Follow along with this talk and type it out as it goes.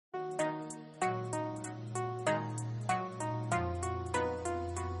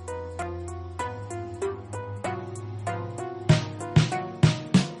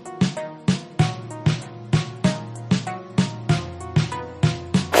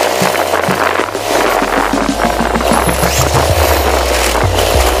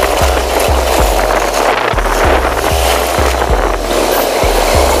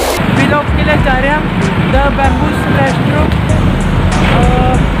the Bamboo Restro.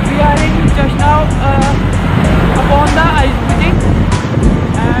 We are in just now upon the ice skating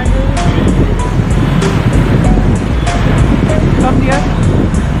and come here.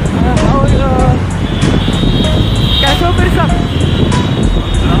 कैसे हो फिर सब?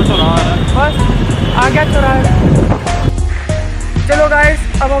 बस आ गया चौराहा। चलो गाइस,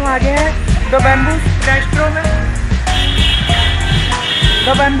 अब हम आ गए हैं द बैम्बू रेस्ट्रो में।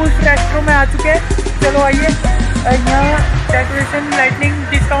 द बैम्बू रेस्ट्रो में आ चुके हैं। चलो आइए, यहाँ डेकोरेशन, लाइटनिंग,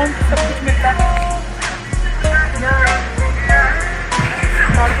 डिस्काउंट सब कुछ मिलता है।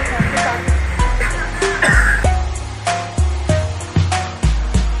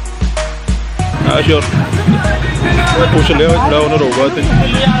 Sure. Push ले इतना ऑनर होगा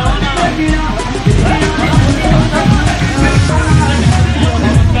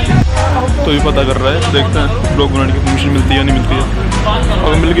तो ये पता कर रहा है, देखते हैं ब्लॉग बनाने की परमिशन मिलती है या नहीं मिलती है।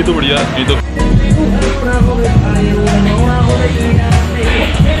 अगर मिल गई तो बढ़िया है, नहीं तो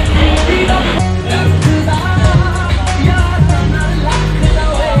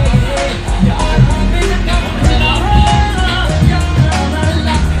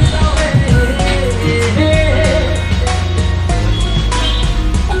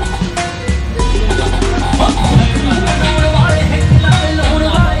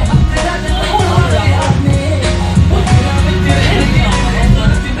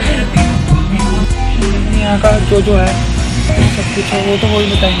का जो है सब कुछ है वो तो वही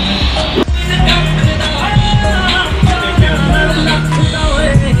बताएंगे।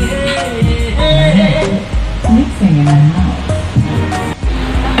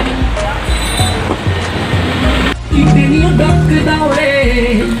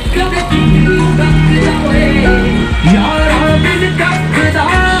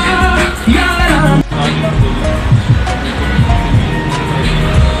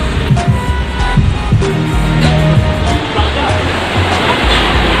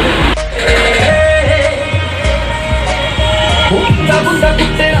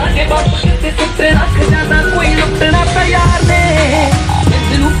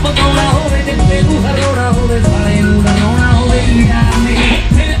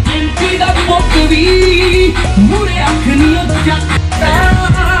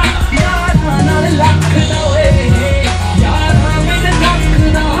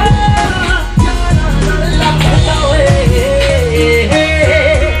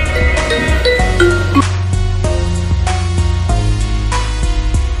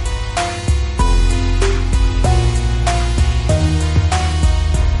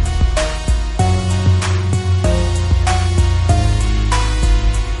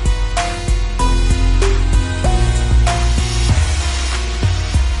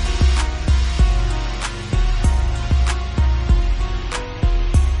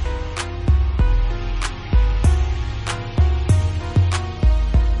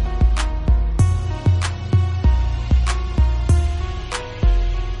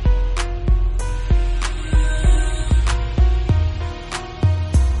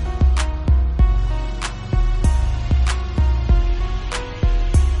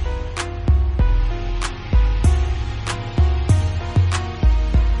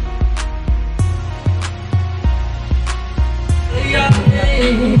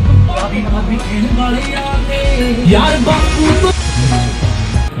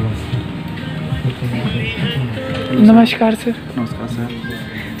 नमस्कार सर। नमस्कार सर।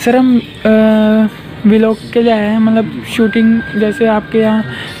 सर हम व्लॉग के लिए आए हैं, मतलब शूटिंग जैसे आपके यहाँ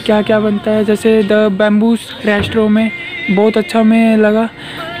क्या क्या बनता है, जैसे द बैम्बू रेस्ट्रो में बहुत अच्छा हमें लगा,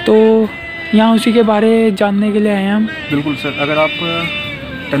 तो यहाँ उसी के बारे जानने के लिए आए हैं हम। बिल्कुल सर, अगर आप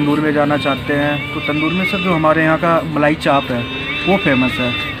तंदूर में जाना चाहते हैं तो तंदूर में सर जो हमारे यहाँ का मलाई चाप है वो फेमस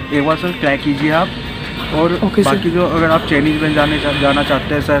है, एक बार सर ट्राई कीजिए आप। और बाकी जो अगर आप चाइनीज़ में जाना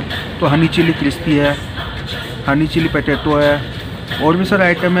चाहते हैं सर तो हनी चिली क्रिस्पी है, हनी चिली पोटैटो है, और भी सर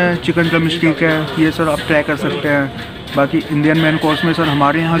आइटम है, चिकन ड्रम स्टिक है, ये सर आप ट्राई कर सकते हैं। बाकी इंडियन मेन कोर्स में सर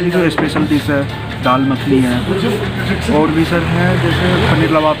हमारे यहाँ की जो स्पेशल डिश है दाल मखनी है, और भी सर है जैसे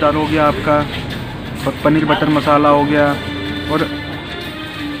पनीर लबाबदार हो गया आपका, पनीर बटर मसाला हो गया। और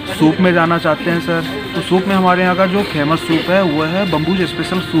सूप में जाना चाहते हैं सर तो सूप में हमारे यहाँ का जो फेमस सूप है वो है बम्बूज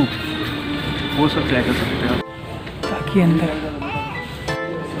स्पेशल सूप, वो सब ट्राई कर सकते हैं आप। बाकी अंदर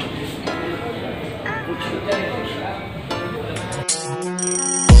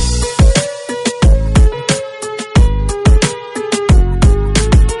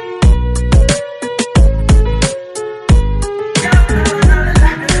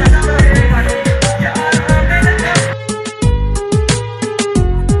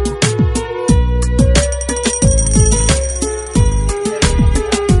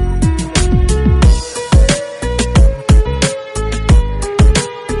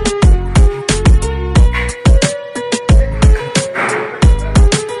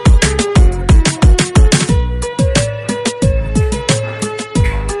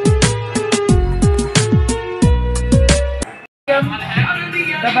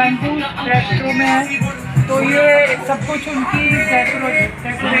द बैम्बू रेस्ट्रो में है। तो ये सब कुछ उनकी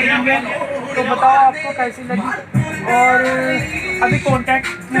डेकोरेटिंग है। तो बताओ आपको कैसी लगी। और अभी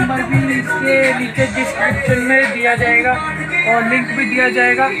कॉन्टैक्ट नंबर भी इसके नीचे डिस्क्रिप्शन में दिया जाएगा और लिंक भी दिया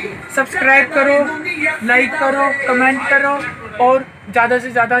जाएगा। सब्सक्राइब करो, लाइक करो, कमेंट करो और ज़्यादा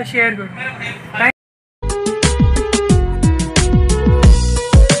से ज़्यादा शेयर करो।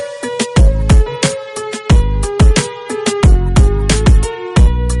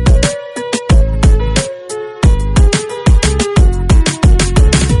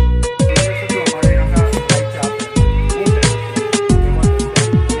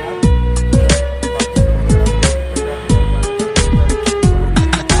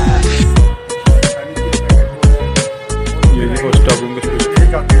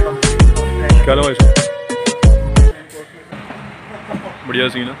 क्या लगा इसको? बढ़िया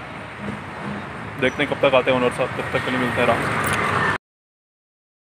सीन है। देखते हैं कब तक आते हैं ओनर साहब, कब तक के लिए मिलते हैं रात।